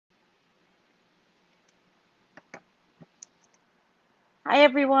Hi,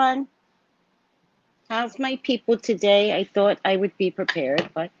 everyone. How's my people today? I thought I would be prepared,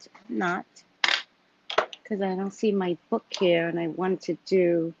 but I'm not because I don't see my book here and I want to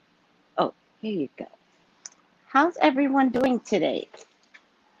do. Oh, here you go. How's everyone doing today?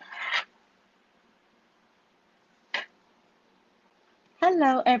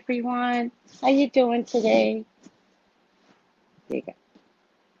 Hello, everyone. How you doing today? There you go.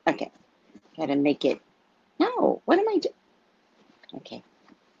 Okay, gotta make it. No, what am I doing? Okay.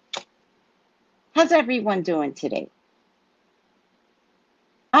 How's everyone doing today?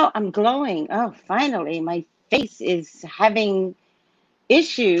 Oh, I'm glowing. Oh, finally, my face is having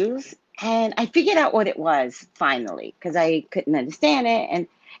issues, and I figured out what it was finally because I couldn't understand it, and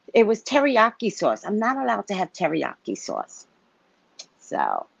it was teriyaki sauce. I'm not allowed to have teriyaki sauce,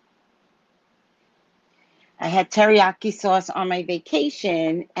 so I had teriyaki sauce on my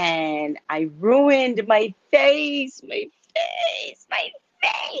vacation, and I ruined my face, my face, my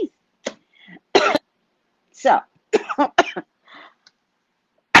face. So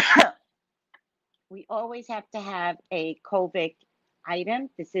we always have to have a COVID item.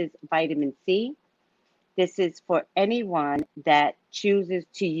 This is vitamin C. This is for anyone that chooses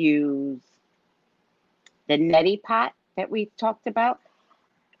to use the neti pot that we've talked about.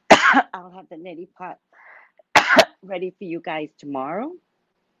 I'll have the neti pot ready for you guys tomorrow.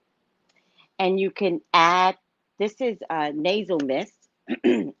 And you can add, this is nasal mist,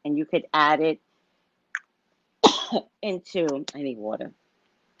 and you could add it into, I need water,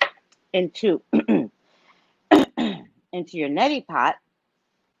 into, into your neti pot.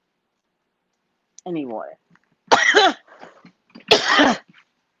 I need water.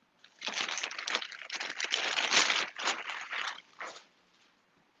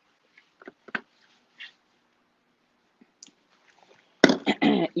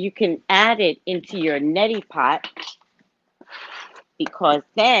 You can add it into your neti pot because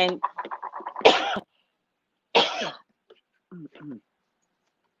then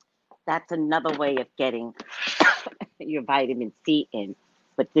that's another way of getting your vitamin C in,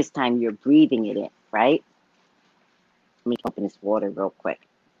 but this time you're breathing it in, right? Let me open this water real quick.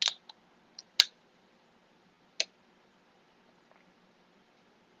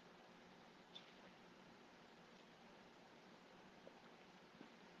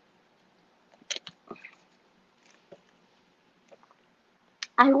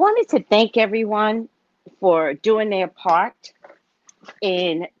 I wanted to thank everyone for doing their part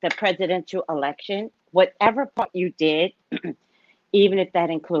in the presidential election, whatever part you did, even if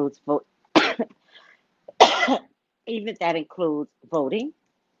that includes vote, even if that includes voting,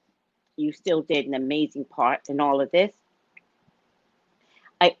 you still did an amazing part in all of this.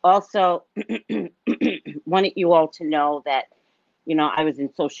 I also wanted you all to know that, I was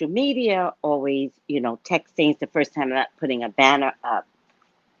in social media, always, texting. It's the first time I'm not putting a banner up,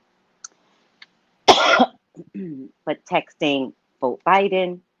 but texting vote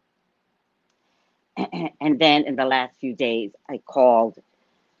Biden. And then in the last few days, I called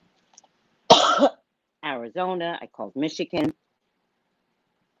Arizona, I called Michigan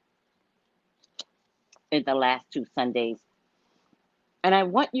in the last two Sundays. And I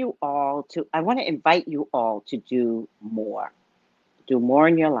want to invite you all to do more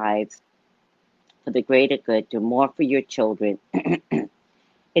in your lives for the greater good, do more for your children.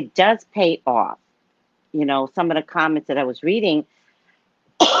 It does pay off. Some of the comments that I was reading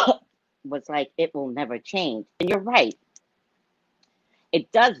was like, it will never change. And you're right. It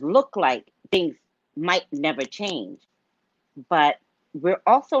does look like things might never change, but we're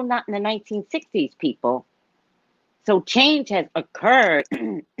also not in the 1960s, people. So change has occurred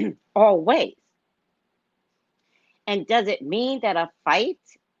always. And does it mean that a fight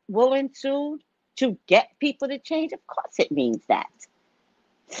will ensue to get people to change? Of course it means that.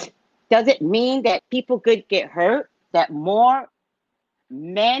 Does it mean that people could get hurt? That more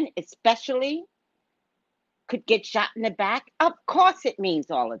men, especially, could get shot in the back? Of course it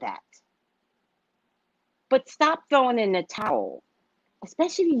means all of that. But stop throwing in the towel,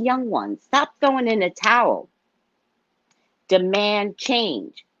 especially young ones. Stop throwing in the towel. Demand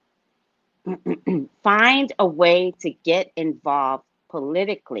change. Find a way to get involved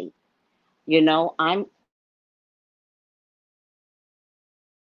politically.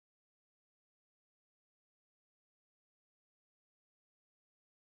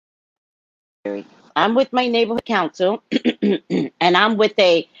 I'm with my neighborhood council, and I'm with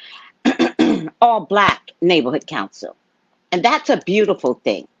a all black neighborhood council. And that's a beautiful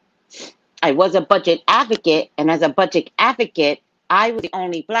thing. I was a budget advocate, and as a budget advocate, I was the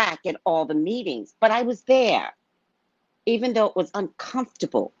only black at all the meetings, but I was there. Even though it was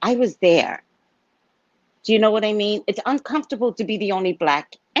uncomfortable, I was there. Do you know what I mean? It's uncomfortable to be the only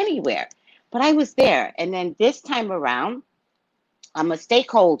Black anywhere. But I was there. And then this time around, I'm a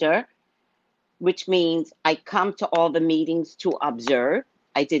stakeholder, which means I come to all the meetings to observe.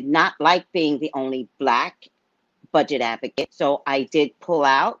 I did not like being the only Black budget advocate, so I did pull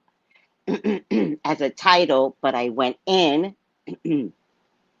out as a title, but I went in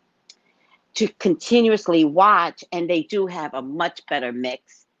to continuously watch, and they do have a much better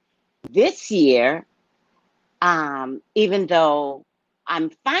mix. This year, even though I'm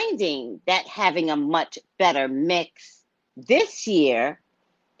finding that having a much better mix this year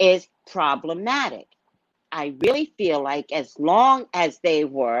is problematic. I really feel like as long as they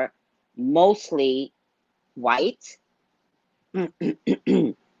were mostly white,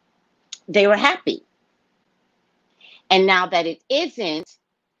 they were happy. And now that it isn't,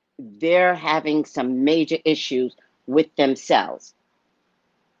 they're having some major issues with themselves.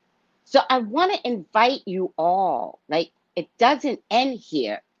 So I want to invite you all, like, it doesn't end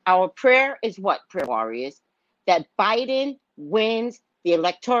here. Our prayer is what, prayer warriors? That Biden wins the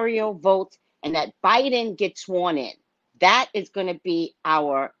electoral votes and that Biden gets sworn in. That is going to be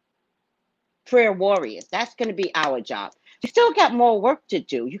our prayer warriors. That's going to be our job. You still got more work to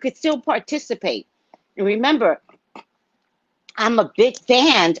do. You could still participate. And remember, I'm a big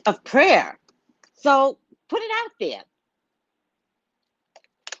fan of prayer. So put it out there.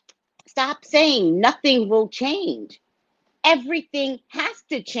 Stop saying nothing will change. Everything has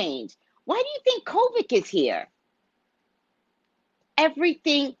to change. Why do you think COVID is here?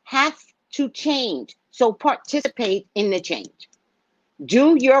 Everything has to change. So participate in the change.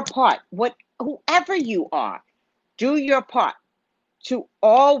 Do your part. Whoever you are, do your part to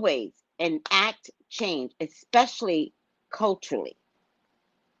always enact change, especially culturally.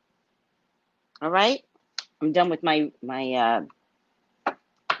 All right? I'm done with my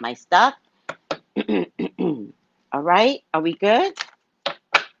stuff. All right? Are we good?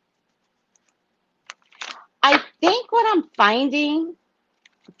 I think what I'm finding,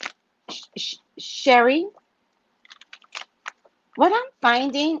 Sherry, what I'm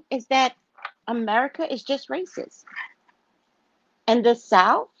finding is that America is just racist. And the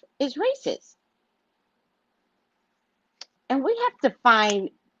South is racist. And we have to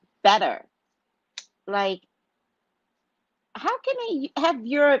find better. Like, how can they have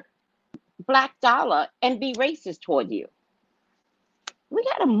your black dollar and be racist toward you? We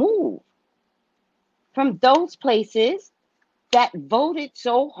got to move from those places that voted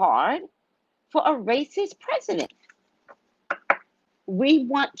so hard for a racist president. We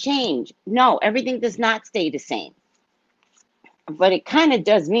want change. No, everything does not stay the same. But it kind of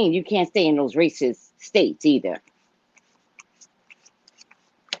does mean you can't stay in those racist states either.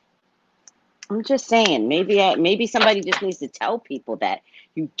 I'm just saying, maybe somebody just needs to tell people that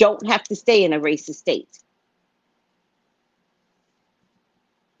you don't have to stay in a racist state.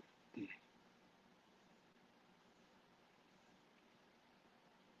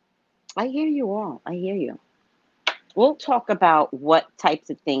 I hear you all. I hear you. We'll talk about what types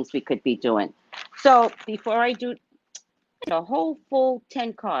of things we could be doing. So before I do a whole full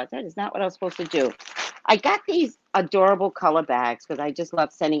 10 cards, that is not what I was supposed to do. I got these adorable color bags because I just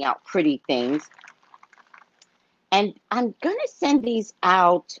love sending out pretty things. And I'm going to send these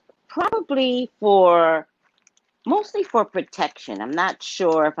out probably mostly for protection. I'm not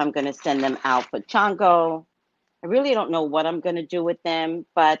sure if I'm going to send them out for Chango. I really don't know what I'm going to do with them,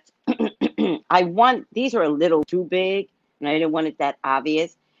 but these are a little too big and I didn't want it that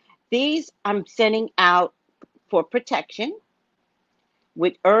obvious. These I'm sending out for protection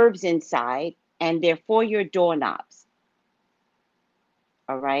with herbs inside, and they're for your doorknobs.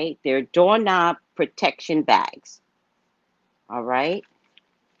 All right. They're doorknob protection bags. All right.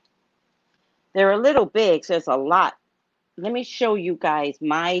 They're a little big, so it's a lot. Let me show you guys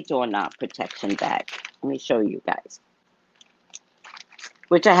my doorknob protection bag. Let me show you guys.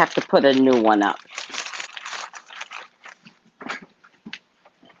 Which I have to put a new one up.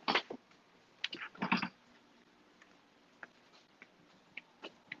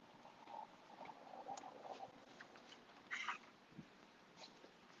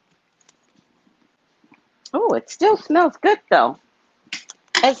 Oh, it still smells good though.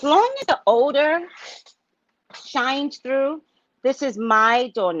 As long as the odor shines through, this is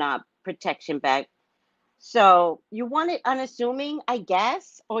my doorknob protection bag. So you want it unassuming, I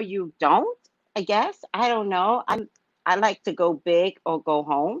guess, or you don't, I guess. I don't know. I like to go big or go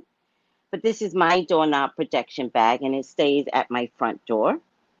home. But this is my doorknob protection bag, and it stays at my front door.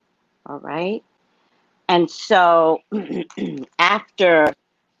 All right. And so after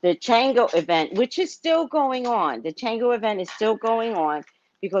the Chango event, which is still going on, the Chango event is still going on.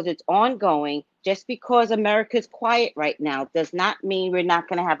 because it's ongoing. Just because America's quiet right now does not mean we're not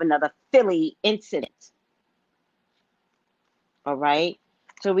going to have another Philly incident. All right.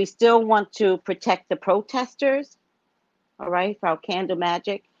 So we still want to protect the protesters. All right. For our candle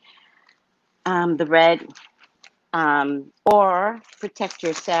magic, the red, or protect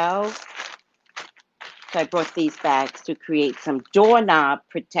yourselves. So I brought these bags to create some doorknob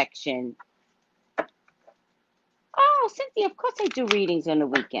protection. Oh, Cynthia, of course I do readings on the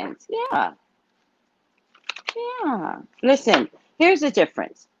weekends. Yeah. Yeah. Listen, here's the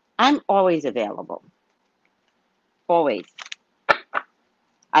difference. I'm always available. Always.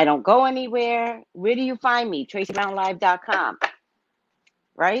 I don't go anywhere. Where do you find me? TracyBrownLive.com.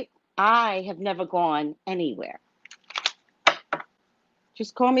 Right? I have never gone anywhere.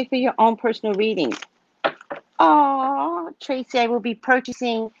 Just call me for your own personal readings. Oh, Tracy, I will be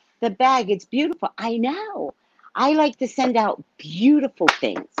purchasing the bag. It's beautiful. I know. I like to send out beautiful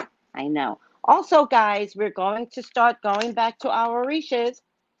things. I know. Also, guys, we're going to start going back to our Orishas.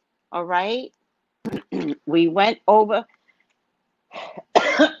 All right. We went over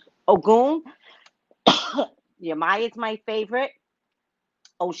Ogun. Yamai is my favorite.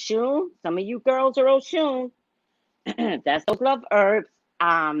 Oshun. Some of you girls are Oshun. That's those love herbs.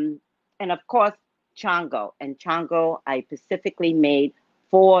 And of course, Chango. And Chango I specifically made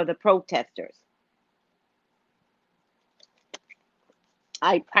for the protesters.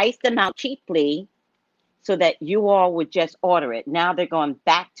 I priced them out cheaply so that you all would just order it. Now they're going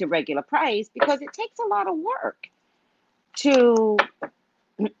back to regular price because it takes a lot of work to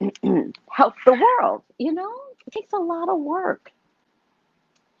help the world, you know? It takes a lot of work.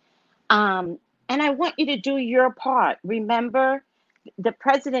 And I want you to do your part. Remember, the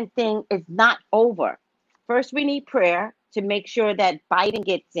president thing is not over. First, we need prayer to make sure that Biden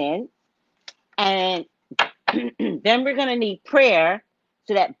gets in. And then we're going to need prayer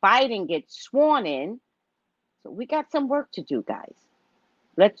so that Biden gets sworn in. So we got some work to do, guys.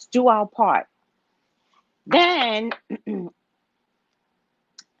 Let's do our part. Then,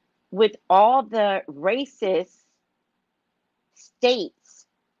 with all the racist states,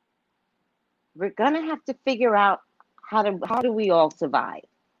 we're going to have to figure out how do we all survive.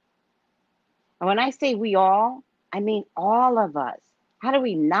 And when I say we all, I mean all of us. How do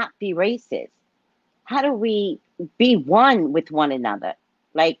we not be racist? How do we be one with one another?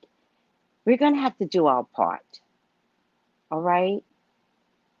 Like, we're going to have to do our part. All right?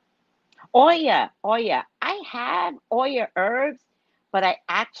 Oya. I have Oya herbs, but I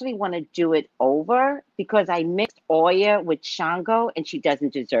actually want to do it over because I mixed Oya with Shango and she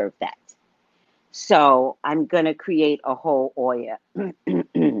doesn't deserve that. So I'm going to create a whole Oya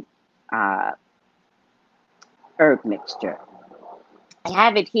herb mixture. I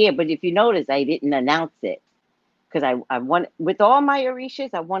have it here, but if you notice, I didn't announce it because I want, with all my Orishas,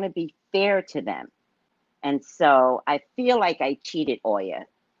 I want to be fair to them. And so I feel like I cheated Oya.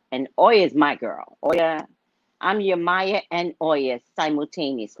 And Oya is my girl. Oya, I'm your Maya and Oya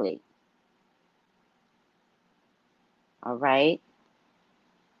simultaneously. All right.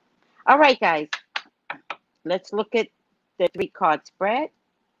 All right, guys. Let's look at the 3-card spread.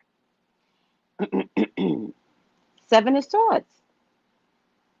 Seven of Swords.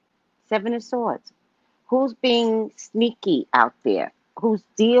 Seven of Swords. Who's being sneaky out there? Who's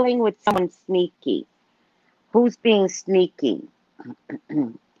dealing with someone sneaky? Who's being sneaky?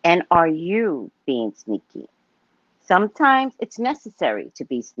 And are you being sneaky? Sometimes it's necessary to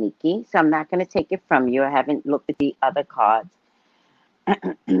be sneaky, so I'm not going to take it from you. I haven't looked at the other cards.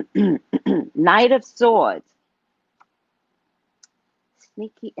 Knight of Swords.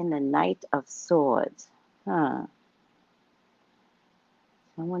 Sneaky in the Knight of Swords. Huh.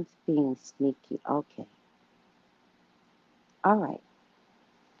 Someone's being sneaky. Okay. All right.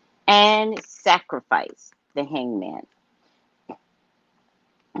 And Sacrifice, the Hangman.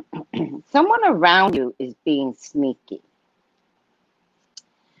 Someone around you is being sneaky.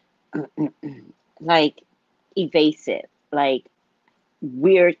 Like evasive, like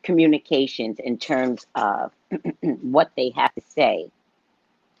weird communications in terms of what they have to say.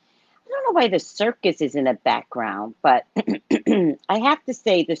 I don't know why the circus is in the background, but I have to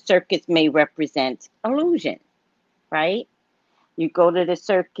say the circus may represent illusion, right? You go to the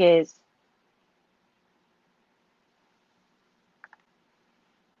circus.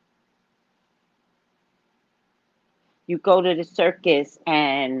 You go to the circus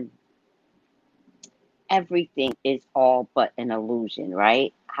and everything is all but an illusion,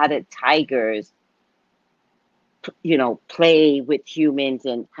 right? How the tigers, play with humans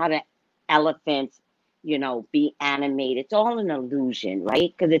and how the elephants, be animated. It's all an illusion,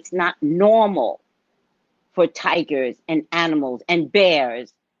 right? Because it's not normal. for tigers and animals and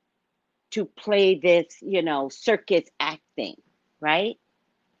bears to play this, circus acting, right?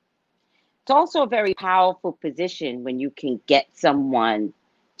 It's also a very powerful position when you can get someone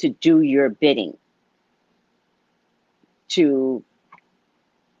to do your bidding, to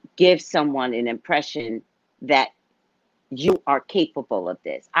give someone an impression that you are capable of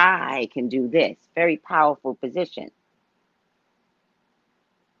this. I can do this. Very powerful position.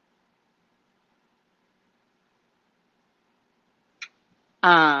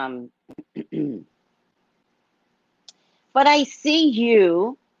 But I see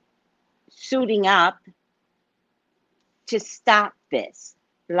you suiting up to stop this.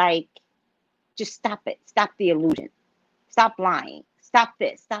 Like, just stop it. Stop the illusion. Stop lying. Stop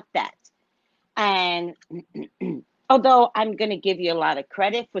this. Stop that. And although I'm going to give you a lot of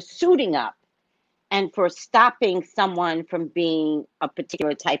credit for suiting up and for stopping someone from being a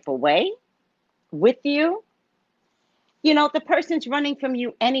particular type of way with you, the person's running from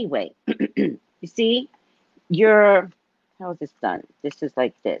you anyway. You see, how is this done? This is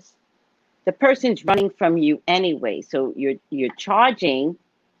like this. The person's running from you anyway. So you're charging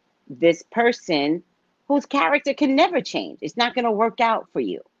this person whose character can never change. It's not going to work out for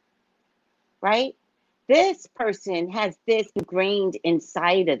you, right? This person has this ingrained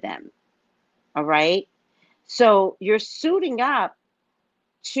inside of them, all right? So you're suiting up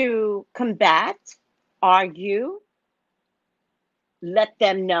to combat, argue, let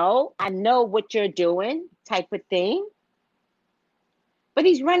them know, I know what you're doing, type of thing. But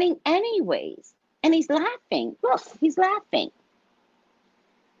he's running anyways. And he's laughing. Look, he's laughing.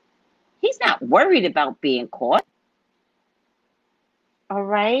 He's not worried about being caught. All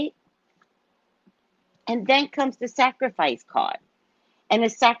right. And then comes the sacrifice card. And the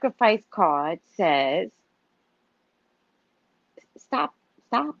sacrifice card says, stop,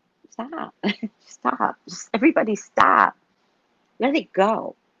 stop, stop, stop. Everybody stop. Let it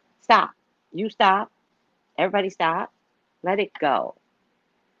go. Stop. You stop. Everybody stop. Let it go.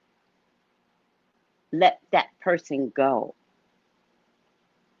 Let that person go.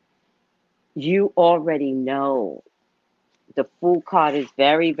 You already know. The Fool card is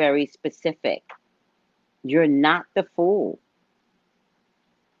very, very specific. You're not the fool.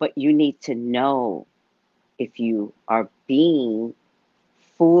 But you need to know if you are being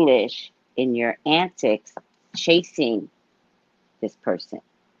foolish in your antics chasing this person.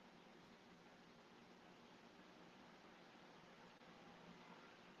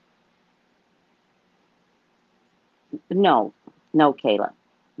 No, Kayla.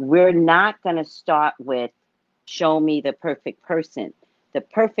 We're not going to start with show me the perfect person. The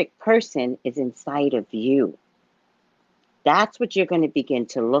perfect person is inside of you. That's what you're going to begin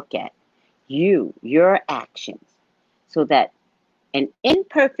to look at. Your actions, so that an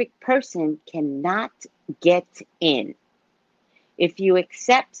imperfect person cannot get in. If you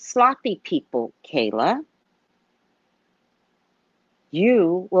accept sloppy people, Kayla,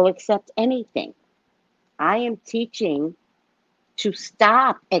 you will accept anything. I am teaching to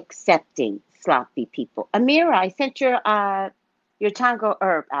stop accepting sloppy people. Amira, I sent your tango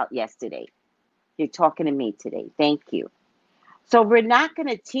herb out yesterday. You're talking to me today. Thank you. So we're not going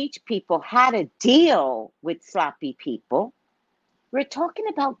to teach people how to deal with sloppy people. We're talking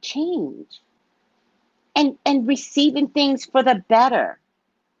about change and receiving things for the better.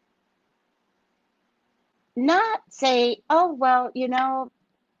 Not say, oh, well,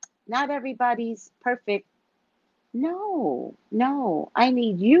 not everybody's perfect. No. I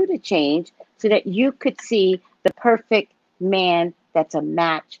need you to change so that you could see the perfect man that's a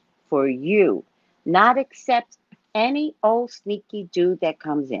match for you. Not accept any old sneaky dude that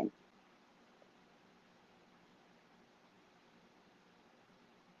comes in.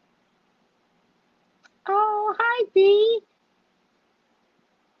 Oh, hi, B.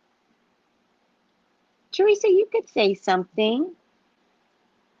 Teresa, you could say something.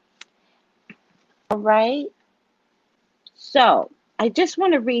 All right. So I just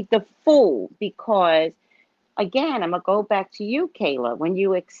want to read the Fool because, again, I'm going to go back to you, Kayla. When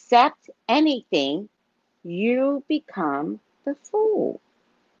you accept anything, you become the fool.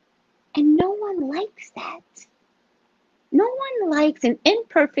 And no one likes that. No one likes an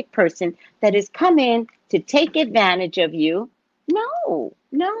imperfect person that has come in to take advantage of you. No,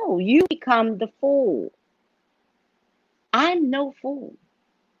 you become the fool. I'm no fool.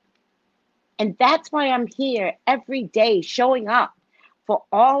 And that's why I'm here every day showing up for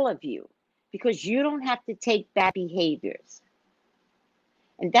all of you, because you don't have to take bad behaviors.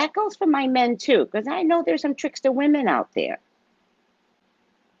 And that goes for my men too, because I know there's some trickster women out there.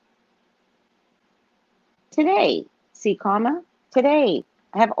 Today, see, karma, today,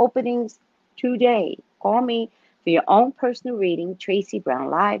 I have openings today. Call me for your own personal reading,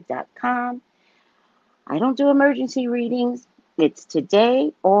 tracybrownlive.com. I don't do emergency readings. It's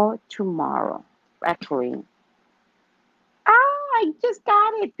today or tomorrow. Actually, I just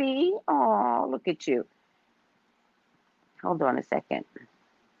got it, B. Oh, look at you. Hold on a second.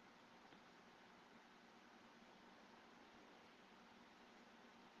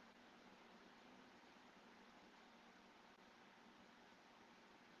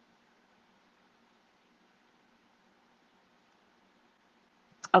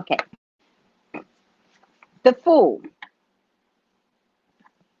 Okay. The Fool.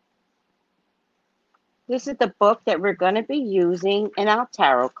 This is the book that we're going to be using in our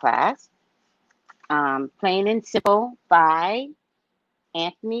tarot class. Plain and Simple by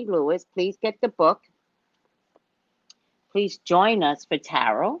Anthony Lewis. Please get the book. Please join us for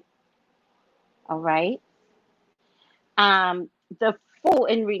tarot. All right. The Fool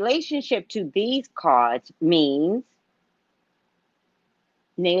in relationship to these cards means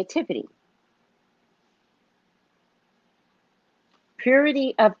nativity,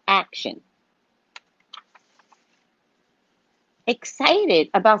 purity of action, excited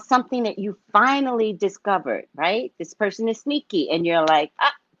about something that you finally discovered, right? This person is sneaky and you're like,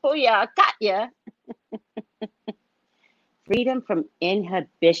 booyah, got ya. Freedom from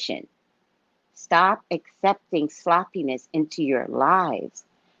inhibition. Stop accepting sloppiness into your lives.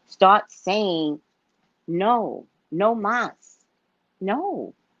 Start saying, no, no mas,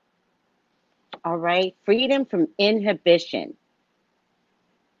 no. All right. Freedom from inhibition.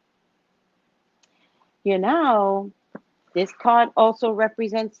 You know, this card also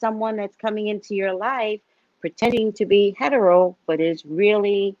represents someone that's coming into your life pretending to be hetero, but is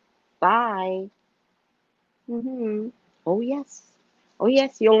really bi. Oh, yes. Oh,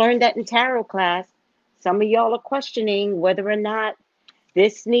 yes. You'll learn that in tarot class. Some of y'all are questioning whether or not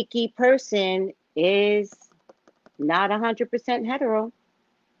this sneaky person is not 100% hetero.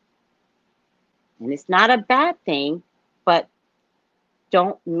 And it's not a bad thing, but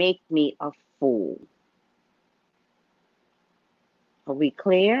don't make me a fool. Are we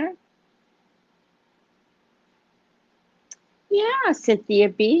clear? Yeah, Cynthia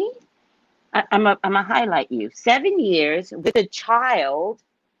B. I'm a highlight you. 7 years with a child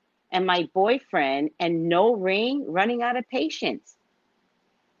and my boyfriend and no ring, running out of patience.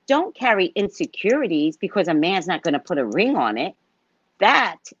 Don't carry insecurities because a man's not going to put a ring on it.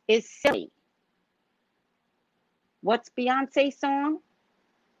 That is silly. What's Beyonce's song?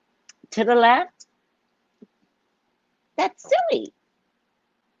 To the left? That's silly.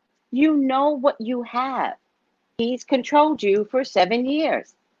 You know what you have. He's controlled you for 7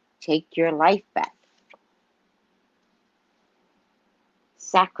 years. Take your life back.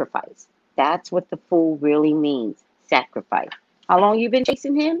 Sacrifice. That's what the Fool really means. Sacrifice. How long you been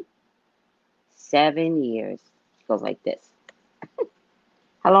chasing him? 7 years. It goes like this.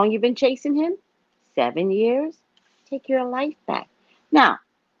 How long you been chasing him? 7 years. Take your life back. Now,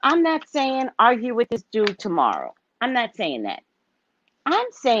 I'm not saying argue with this dude tomorrow. I'm not saying that. I'm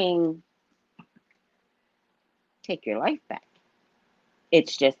saying take your life back.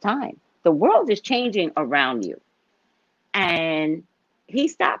 It's just time. The world is changing around you. And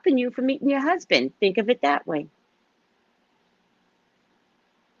he's stopping you from meeting your husband. Think of it that way.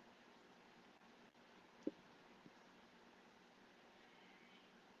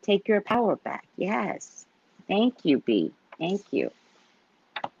 Take your power back. Yes. Thank you, B. Thank you.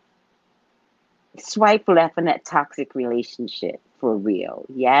 Swipe left in that toxic relationship for real.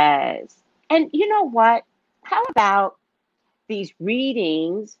 Yes. And you know what? How about these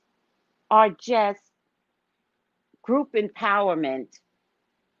readings are just group empowerment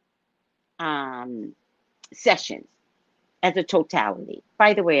sessions as a totality?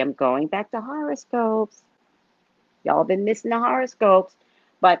 By the way, I'm going back to horoscopes. Y'all been missing the horoscopes,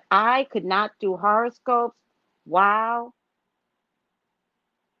 but I could not do horoscopes while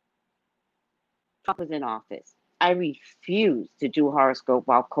Trump was in office. I refused to do horoscope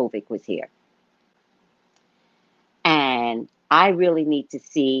while COVID was here. And I really need to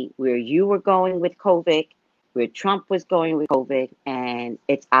see where you were going with COVID, where Trump was going with COVID, and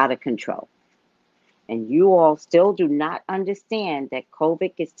it's out of control. And you all still do not understand that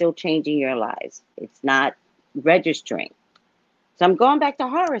COVID is still changing your lives. It's not registering. So I'm going back to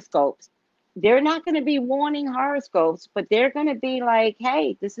horoscopes. They're not going to be warning horoscopes, but they're going to be like,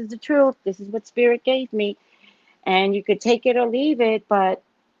 hey, this is the truth. This is what Spirit gave me. And you could take it or leave it, but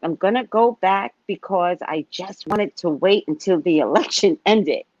I'm going to go back because I just wanted to wait until the election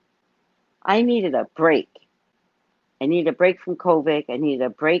ended. I needed a break. I needed a break from COVID. I needed a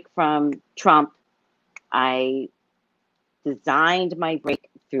break from Trump. I designed my break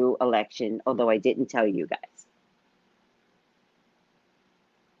through election, although I didn't tell you guys.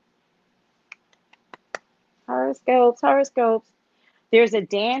 Horoscopes, horoscopes. There's a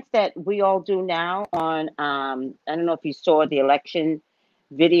dance that we all do now on, I don't know if you saw the election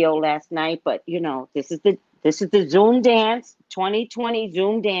video last night, but you know, this is the Zoom dance, 2020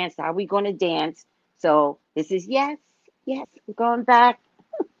 Zoom dance. How are we going to dance? So this is yes, yes, we're going back.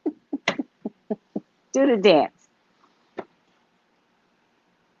 Do the dance.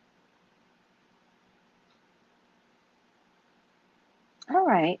 All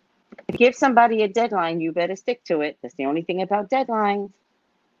right. Give somebody a deadline, you better stick to it. That's the only thing about deadlines.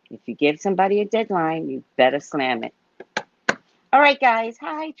 If you give somebody a deadline, you better slam it. All right, guys.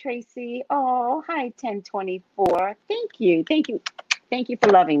 Hi, Tracy. Oh, hi, 1024. Thank you. Thank you. Thank you for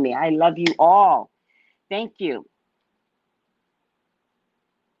loving me. I love you all. Thank you.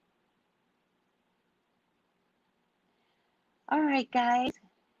 All right, guys.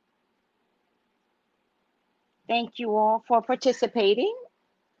 Thank you all for participating.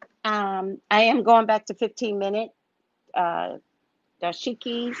 I am going back to 15-minute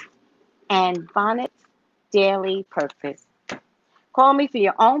dashikis and bonnets daily purpose. Call me for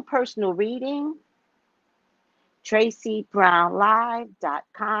your own personal reading.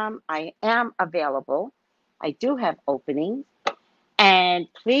 TracyBrownLive.com. I am available. I do have openings. And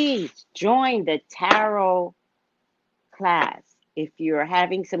please join the tarot class. If you're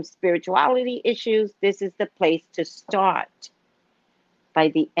having some spirituality issues, this is the place to start. By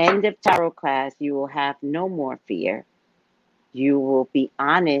the end of tarot class, you will have no more fear. You will be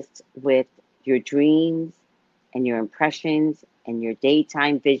honest with your dreams and your impressions and your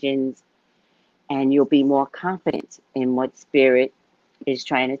daytime visions, and you'll be more confident in what spirit is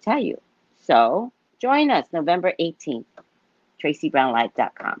trying to tell you. So join us November 18th,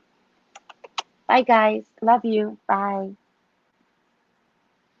 TracyBrownLife.com. Bye, guys. Love you. Bye.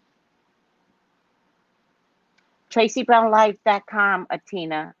 TracyBrownLife.com,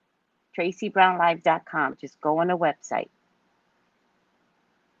 Atina. TracyBrownLife.com. Just go on the website.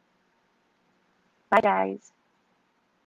 Bye, guys.